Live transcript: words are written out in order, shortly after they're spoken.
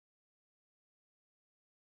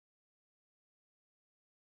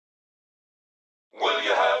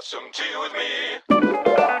have some tea with me?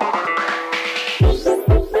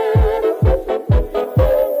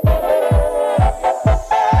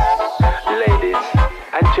 Ladies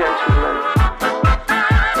and gentlemen,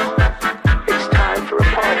 it's time for a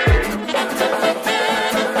party.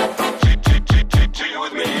 Tea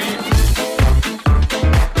with me.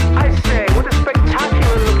 I say, what a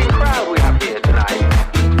spectacular looking crowd we have here tonight.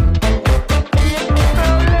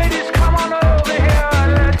 Oh, ladies, come on over here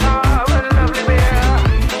and let's have a lovely beer.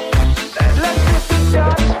 Let's hit the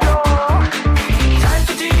dance floor.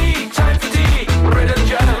 Time for tea, British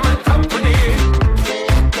gentleman company.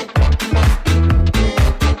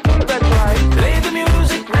 That's right. Play the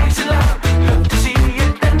music nice and loud. Love to see a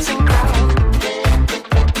dancing crowd.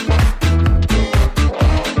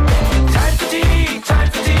 Time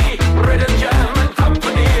for tea, British gentleman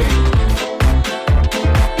company.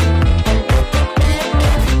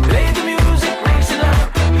 Play the music nice and loud.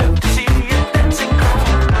 Love to see a dancing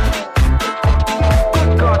crowd.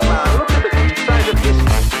 Good God, man, look at the size of this.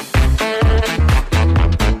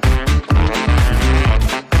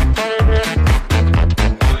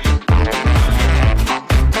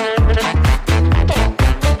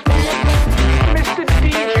 Mr.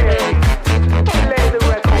 DJ, play the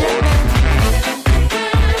record.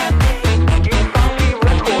 You funky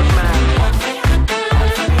record man.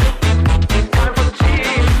 It's time for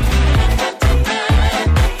tea.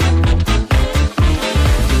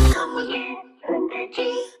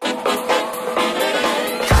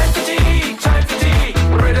 Time for tea,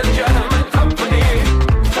 British gentleman company.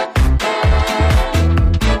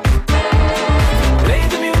 Play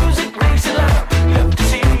the music nice and loud. Love to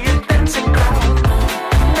see a dancing crowd.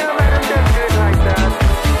 No, madam, don't do it like that.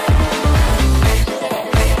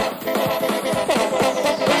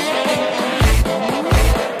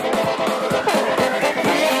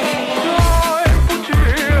 Time for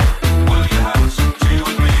tea. Will you have some tea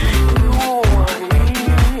with me? No, honey.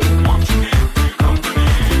 Want to keep you company?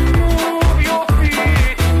 Move your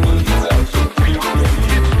feet. Will you have some tea with me?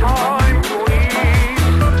 It's time to eat.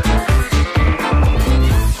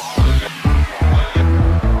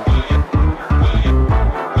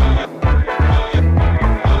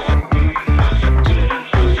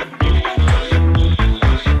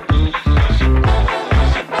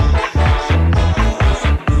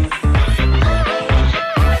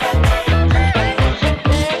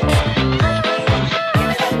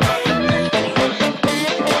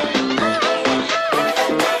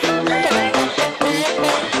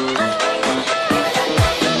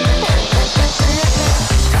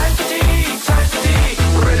 Time for tea,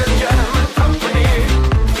 British gentleman company.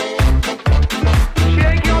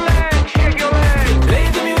 Shake your leg, shake your leg. Play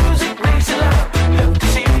the music nice and loud. Love to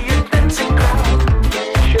see a dancing crowd.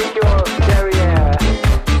 Shake your derriere.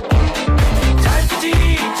 Time for tea,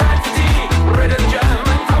 British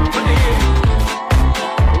gentleman company.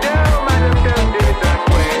 No, madam, don't do it that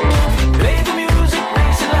way. Play the music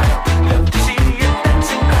nice and loud. Love to see a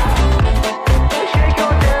dancing crowd. Shake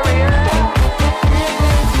your derriere.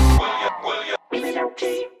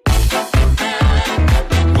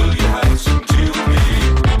 Will you have some tea with me?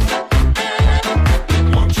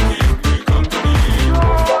 Want to keep you company?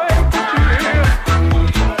 Time for tea.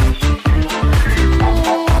 Move your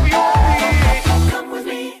feet. Come with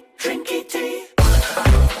me, drinky tea.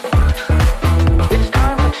 It's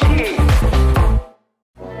time for tea.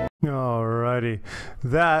 Alrighty,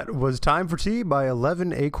 that was Time for Tea by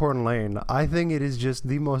 11 Acorn Lane. I think it is just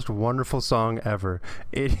the most wonderful song ever.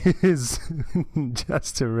 It is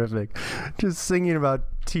just terrific. Just singing about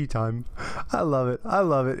tea time. I love it. I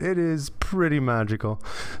love it. It is pretty magical.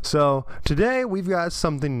 So today we've got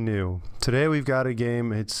something new. Today we've got a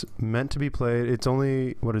game. It's meant to be played. It's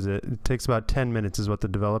only, what is it? It takes about 10 minutes is what the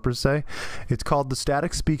developers say. It's called The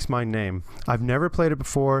Static Speaks My Name. I've never played it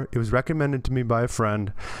before. It was recommended to me by a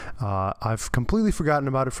friend. I've completely forgotten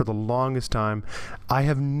about it for the longest time. I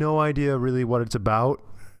have no idea really what it's about.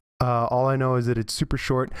 All I know is that it's super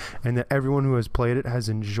short and that everyone who has played it has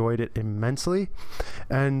enjoyed it immensely.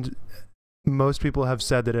 And most people have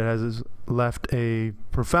said that it has left a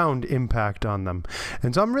profound impact on them.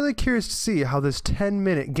 And so I'm really curious to see how this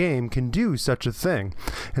 10-minute game can do such a thing.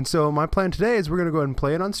 And so my plan today is we're going to go ahead and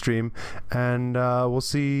play it on stream, and we'll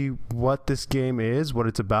see what this game is, what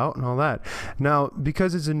it's about, and all that. Now,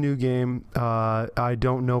 because it's a new game, I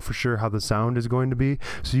don't know for sure how the sound is going to be.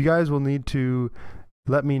 So you guys will need to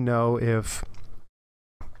let me know if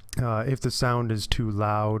the sound is too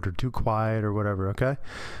loud or too quiet or whatever, okay?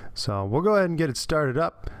 So we'll go ahead and get it started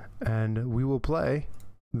up, and we will play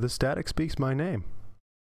The Static Speaks My Name.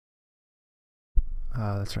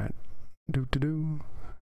 That's right. Do-do-do.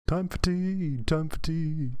 Time for tea, time for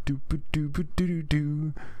tea.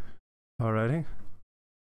 Doo-ba-doo-ba-doo-doo-doo. Alrighty.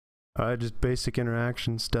 Alright, just basic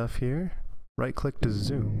interaction stuff here. Right click to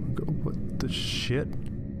zoom. Go, what the shit?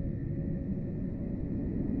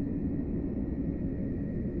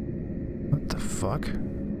 What the fuck?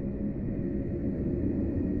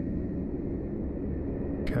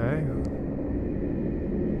 Okay.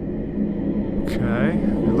 Okay.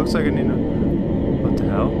 It looks like I need to... What the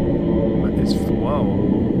hell? What is... Whoa.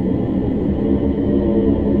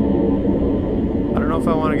 I don't know if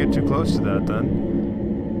I want to get too close to that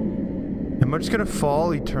then. Am I just gonna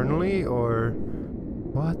fall eternally, or...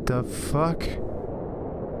 What the fuck?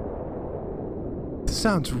 This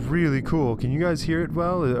sounds really cool. Can you guys hear it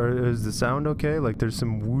well? Or is the sound okay? Like there's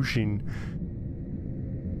some whooshing.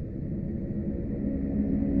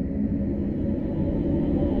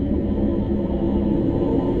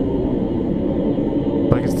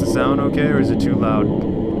 Like, is the sound okay, or is it too loud?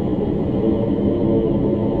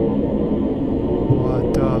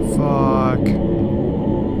 What the fuck?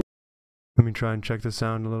 Let me try and check the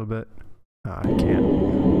sound a little bit. I can't.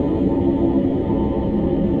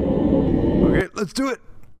 Okay, let's do it!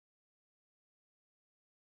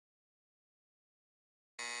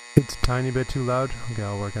 It's a tiny bit too loud. Okay,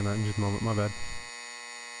 I'll work on that in just a moment. My bad.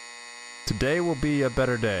 Today will be a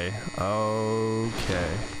better day.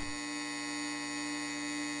 Okay.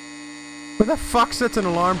 Who the fuck sets an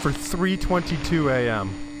alarm for 3:22 a.m.?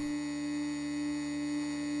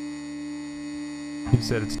 You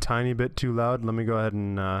said it's a tiny bit too loud. Let me go ahead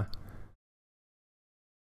and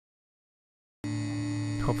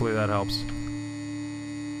hopefully that helps.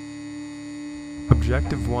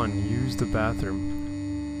 Objective 1, use the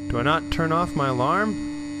bathroom. Do I not turn off my alarm?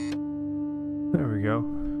 There we go.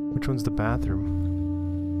 Which one's the bathroom?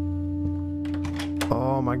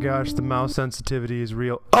 Oh my gosh, the mouse sensitivity is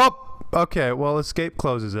real. Oh! Okay, well, escape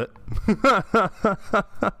closes it.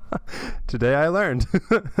 Today I learned.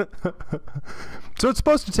 So it's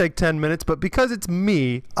supposed to take 10 minutes, but because it's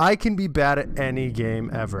me, I can be bad at any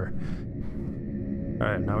game ever.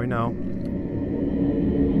 Alright, now we know.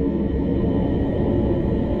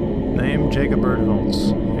 Name Jacob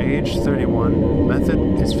Birdholz. Age 31.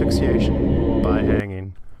 Method asphyxiation by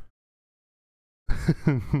hanging.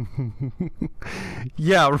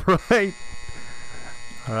 Yeah, right.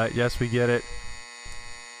 Alright, yes, we get it.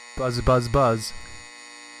 Buzz, buzz, buzz.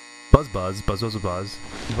 Buzz, buzz, buzz, buzz, buzz.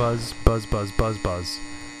 Buzz, buzz, buzz, buzz, buzz.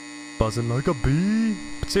 Buzzing like a bee.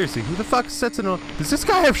 But seriously, who the fuck sets an alarm? Does this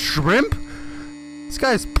guy have shrimp? This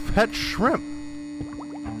guy's pet shrimp.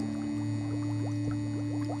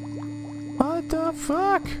 What the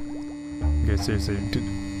fuck? Okay, seriously,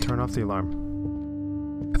 turn off the alarm.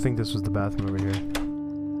 I think this was the bathroom over here.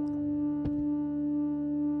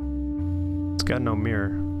 It's got no mirror.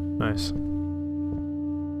 Nice.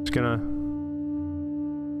 Just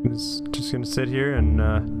gonna sit here and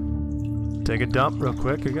take a dump real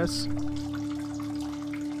quick, I guess.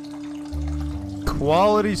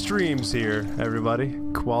 Quality streams here, everybody.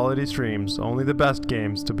 Quality streams. Only the best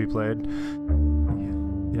games to be played.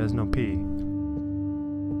 He has no pee.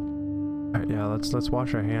 Alright, yeah, let's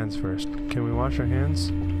wash our hands first. Can we wash our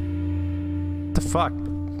hands? What the fuck?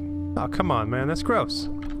 Oh, come on, man, that's gross.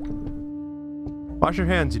 Wash your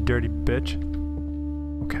hands, you dirty bitch.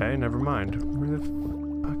 Okay, never mind. Where the fuck?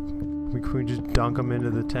 Can we just dunk them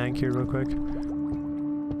into the tank here real quick?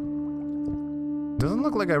 Doesn't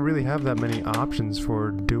look like I really have that many options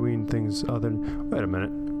for doing things other than... Wait a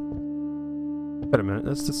minute. Wait a minute,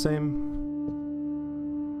 that's the same...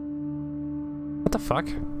 What the fuck?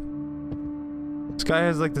 This guy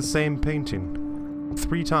has like the same painting.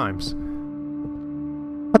 3 times.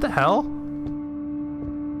 What the hell?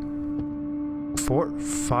 4,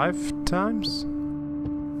 5 times?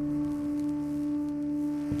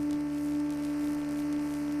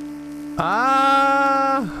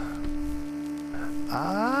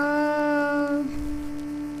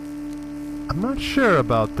 I'm not sure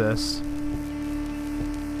about this.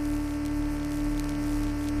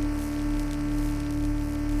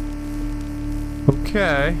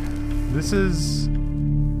 Okay, this is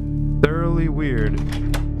thoroughly weird.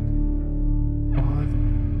 What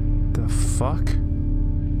the fuck?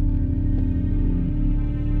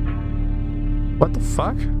 What the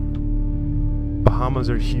fuck? Bahamas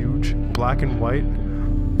are huge, black and white.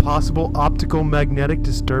 Possible optical magnetic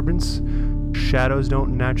disturbance. Shadows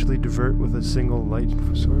don't naturally divert with a single light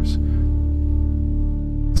source.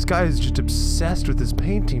 This guy is just obsessed with his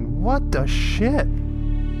painting. What the shit?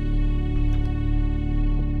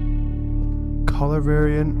 Color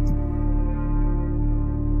variant.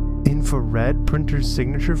 Infrared printer's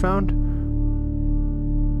signature found?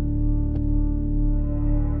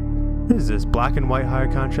 What is this? Black and white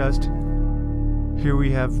higher contrast. Here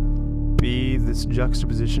we have B. This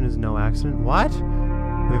juxtaposition is no accident. What?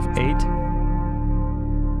 We have 8.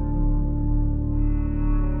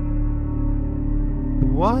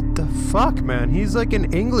 What the fuck, man? He's like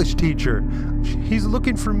an English teacher. He's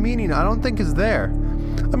looking for meaning I don't think is there.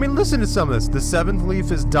 I mean, listen to some of this. The 7th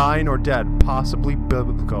leaf is dying or dead, possibly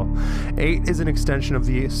biblical. 8 is an extension of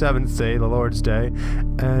the 7th day, the Lord's Day,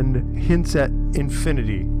 and hints at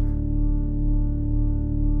infinity.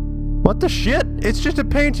 What the shit? It's just a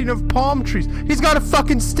painting of palm trees. He's got a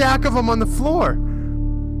fucking stack of them on the floor.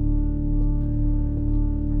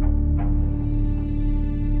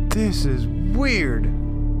 This is weird.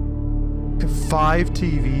 5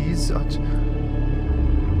 TVs.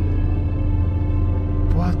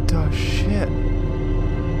 What the shit?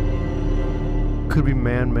 Could be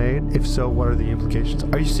man-made? If so, what are the implications?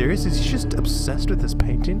 Are you serious? Is he just obsessed with this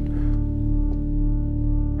painting?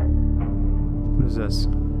 What is this?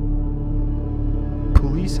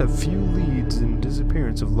 Police have few leads in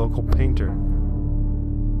disappearance of local painter.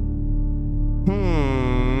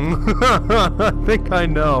 I think I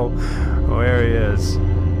know where he is.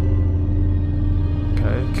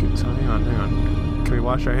 Okay, so hang on. Can we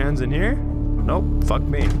wash our hands in here? Nope, fuck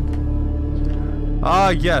me. Ah,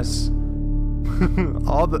 yes.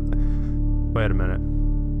 All the... Wait a minute.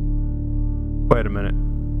 Wait a minute.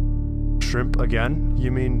 Shrimp again?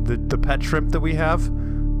 You mean the pet shrimp that we have?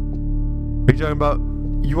 Are you talking about...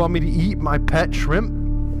 You want me to eat my pet shrimp?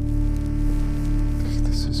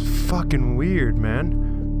 This is fucking weird, man.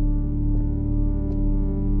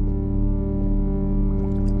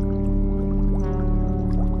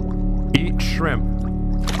 Eat shrimp.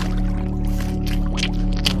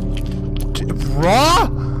 Raw?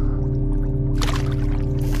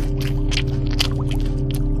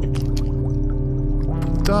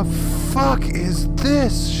 The fuck is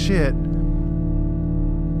this shit?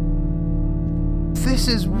 This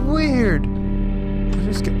is weird.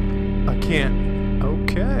 I can't.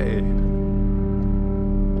 Okay.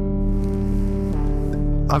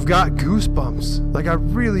 I've got goosebumps. Like I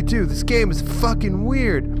really do. This game is fucking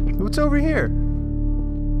weird. What's over here?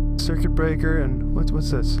 Circuit breaker and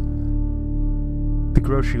what's this? The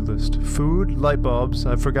grocery list. Food, light bulbs.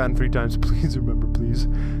 I've forgotten 3 times. Please remember, please.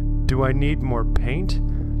 Do I need more paint?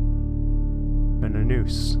 And a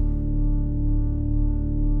noose.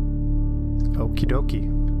 Okie dokie.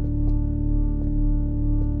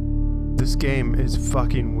 This game is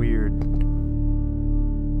fucking weird.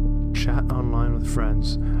 Chat online with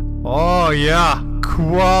friends. Oh yeah!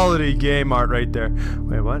 Quality game art right there.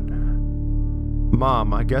 Wait, what?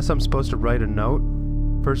 Mom, I guess I'm supposed to write a note?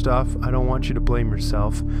 First off, I don't want you to blame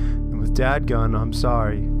yourself. And with Dad gone, I'm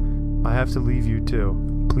sorry. I have to leave you too.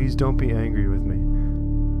 Please don't be angry with me.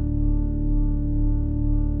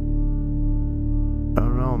 I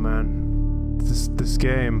don't know, man. This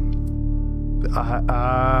game.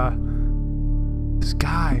 This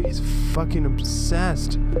guy, he's fucking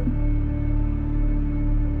obsessed.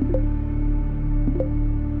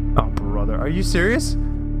 Oh, brother. Are you serious?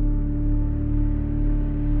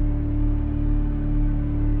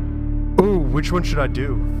 Ooh, which one should I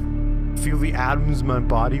do? Feel the atoms in my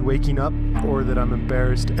body waking up, or that I'm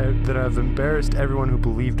embarrassed, that I've embarrassed everyone who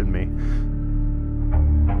believed in me?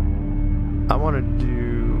 I want to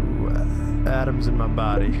do atoms in my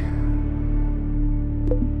body.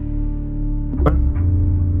 What?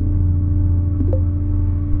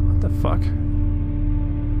 What the fuck?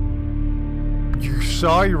 You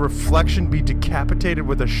saw your reflection be decapitated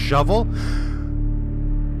with a shovel?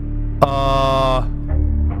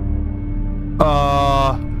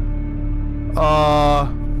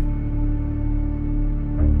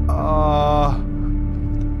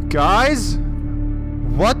 Guys?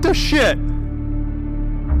 What the shit?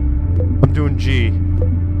 I'm doing G.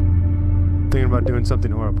 Thinking about doing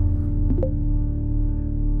something horrible.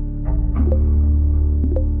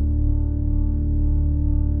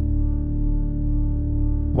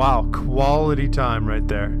 Wow, quality time right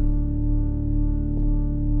there.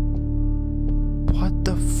 What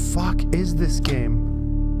the fuck is this game?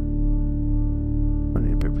 I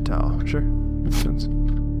need a paper towel. Sure. Makes sense.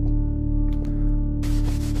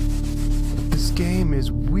 This game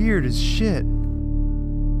is weird as shit.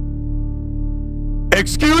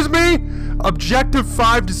 Excuse me? Objective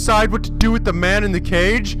 5, decide what to do with the man in the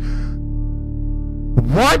cage?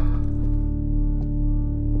 What?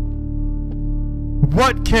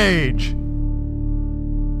 What cage?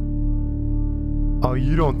 Oh,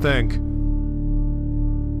 you don't think?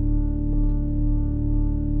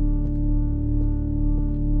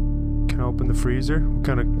 Can I open the freezer? What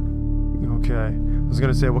kind of Okay. I was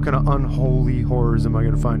gonna say, what kind of unholy horrors am I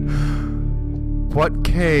gonna find? What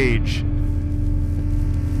cage?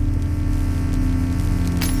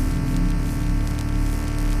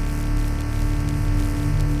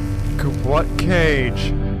 What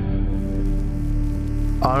cage?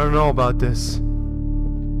 I don't know about this.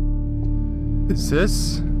 Is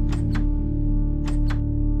this?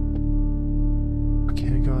 I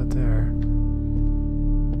can't go out there.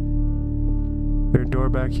 Is there a door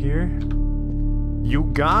back here?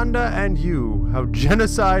 Uganda and you. How a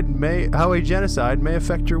genocide may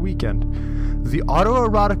affect your weekend. The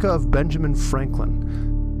autoerotica of Benjamin Franklin.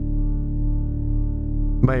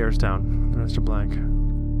 Mayorstown. The rest are blank.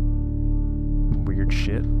 Weird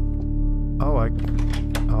shit. Oh,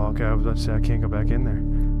 okay, I was about to say I can't go back in there.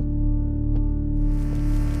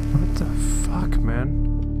 What the fuck, man?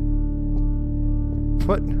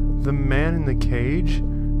 What? The man in the cage?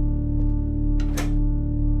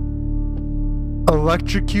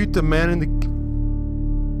 Electrocute the man in the...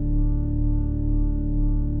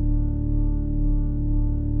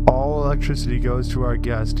 All electricity goes to our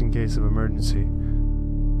guest in case of emergency.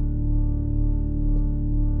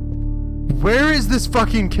 Where is this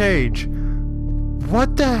fucking cage?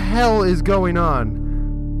 What the hell is going on?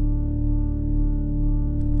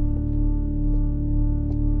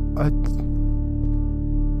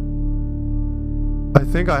 I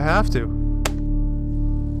think I have to.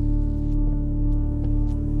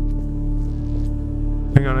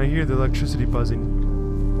 Hang on, I hear the electricity buzzing.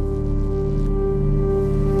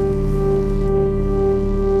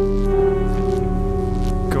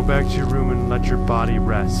 Go back to your room and let your body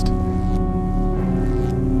rest.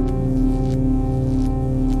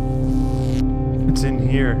 It's in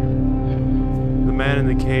here. The man in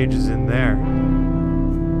the cage is in there.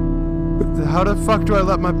 How the fuck do I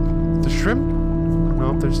let the shrimp?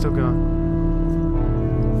 Nope, they're still gone.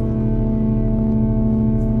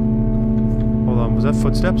 Hold on, was that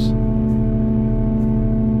footsteps?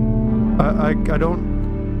 I don't...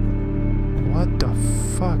 What the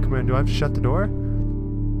fuck, man? Do I have to shut the door?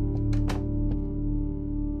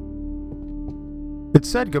 It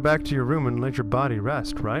said go back to your room and let your body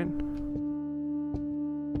rest, right?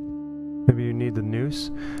 Maybe you need the noose?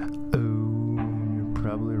 Oh, you're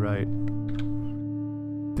probably right.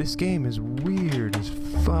 This game is weird as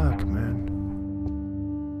fuck, man.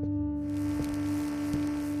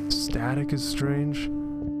 Static is strange.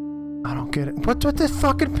 I don't get it. What's with the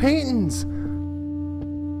fucking paintings?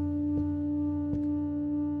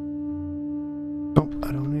 Oh,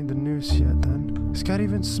 I don't need the noose yet then. It's got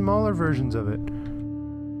even smaller versions of it.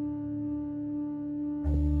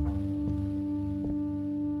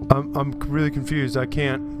 I'm really confused. I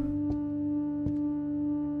can't.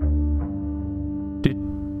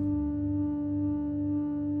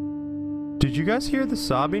 Did you guys hear the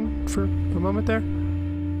sobbing for a moment there?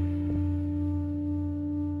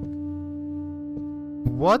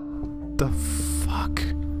 What the fuck?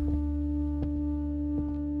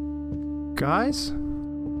 Guys?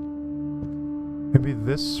 Maybe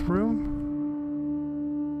this room?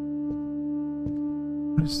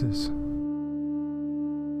 What is this?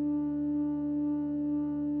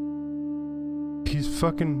 He's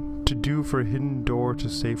fucking to do for a hidden door to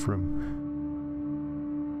safe room.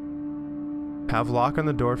 Have lock on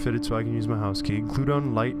the door fitted so I can use my house key. Glued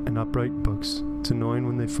on light and upright books. It's annoying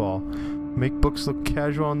when they fall. Make books look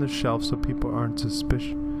casual on the shelf so people aren't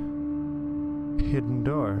suspicious. Hidden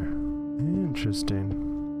door. Interesting.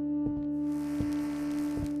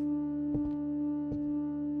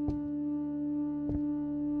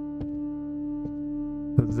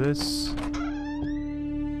 So this...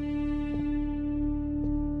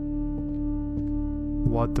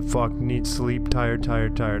 What the fuck? Need sleep. Tired.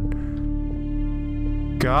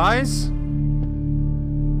 Guys?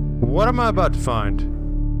 What am I about to find?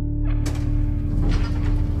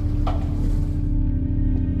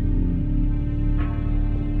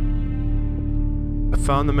 I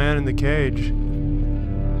found the man in the cage.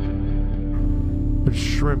 There's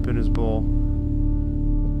shrimp in his bowl.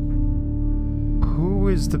 Who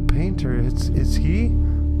is the painter? Is he?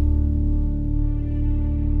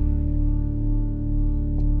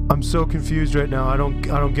 I'm so confused right now. I don't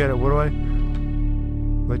get it. What do I...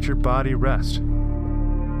 Let your body rest.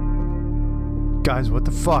 Guys, what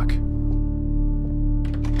the fuck?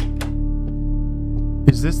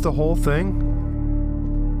 Is this the whole thing?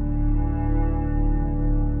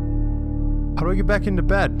 How do I get back into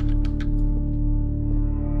bed?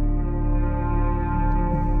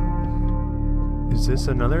 Is this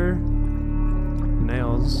another?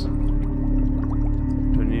 Nails.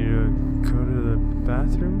 Do I need to go to the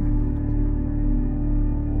bathroom?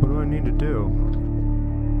 What do I need to do?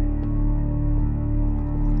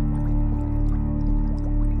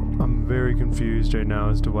 very confused right now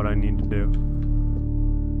as to what I need to do.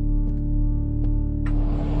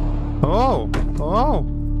 Oh! Oh!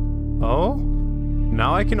 Oh!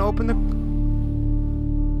 Now I can open the...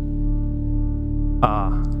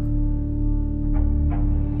 Ah.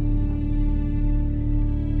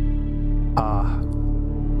 Ah.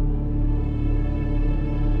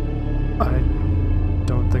 I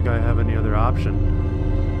don't think I have any other option.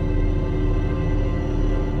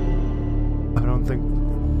 I don't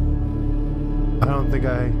think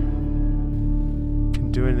I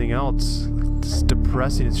can do anything else. It's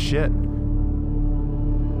depressing as shit.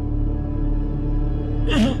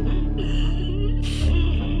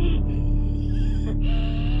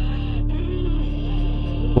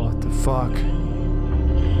 What the fuck?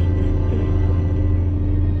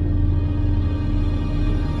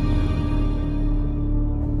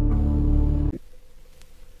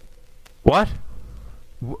 What?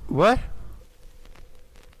 What?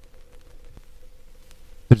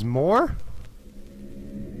 There's more?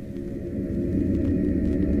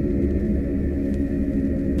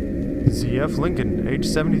 ZF Lincoln, age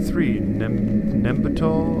 73,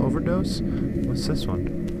 Nembutal overdose? What's this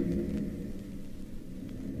one?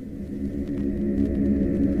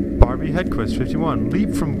 Barbie Headquist, 51,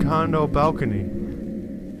 leap from condo balcony.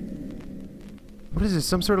 What is this,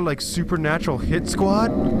 some sort of like supernatural hit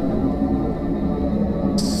squad?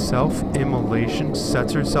 Self-immolation,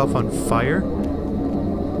 sets herself on fire?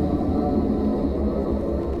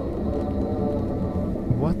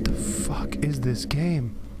 What the fuck is this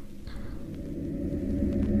game?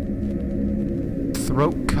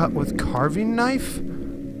 Throat cut with carving knife?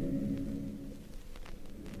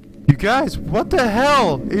 You guys, what the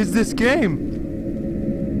hell is this game?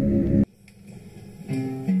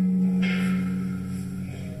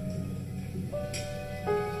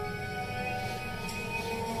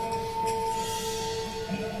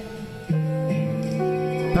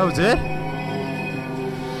 That was it?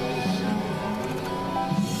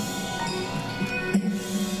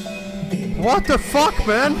 What the fuck,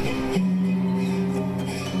 man?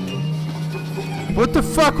 What the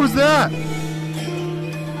fuck was that?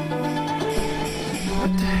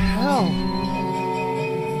 What the hell?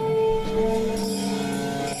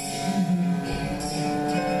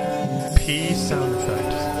 P sound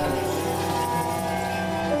effect.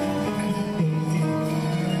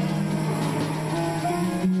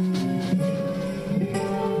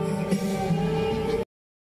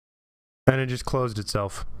 And it just closed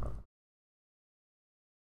itself.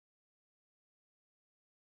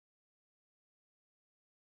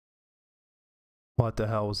 What the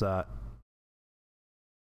hell was that?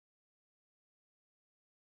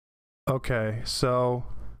 Okay, so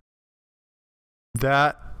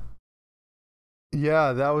that,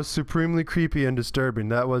 yeah, that was supremely creepy and disturbing.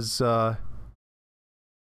 That was what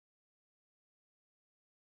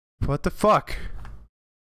the fuck?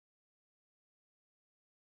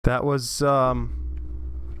 That was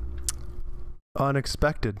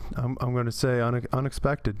unexpected. I'm going to say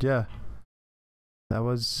unexpected. Yeah. That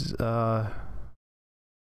was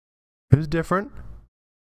it was different.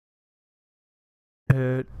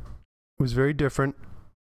 It was very different.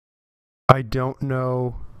 I don't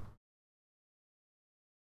know.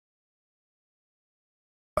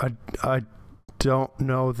 I don't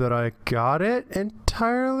know that I got it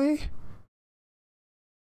entirely,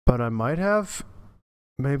 but I might have.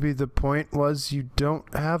 Maybe the point was you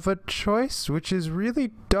don't have a choice, which is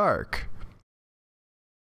really dark.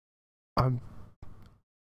 I'm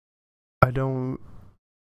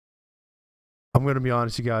gonna be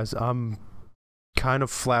honest, you guys. I'm kind of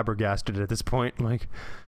flabbergasted at this point. Like,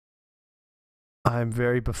 I'm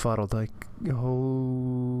very befuddled. Like,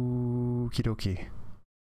 okie dokie.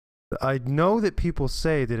 I know that people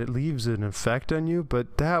say that it leaves an effect on you,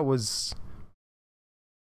 but that was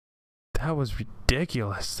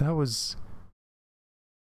ridiculous. That was...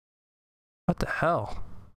 What the hell?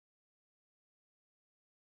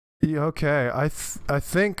 Yeah, okay, I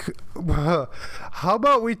think... how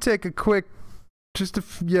about we take a quick...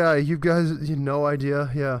 yeah, you guys, no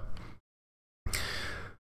idea, yeah.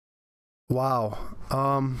 Wow.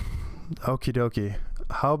 Okie dokie.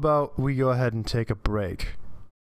 How about we go ahead and take a break?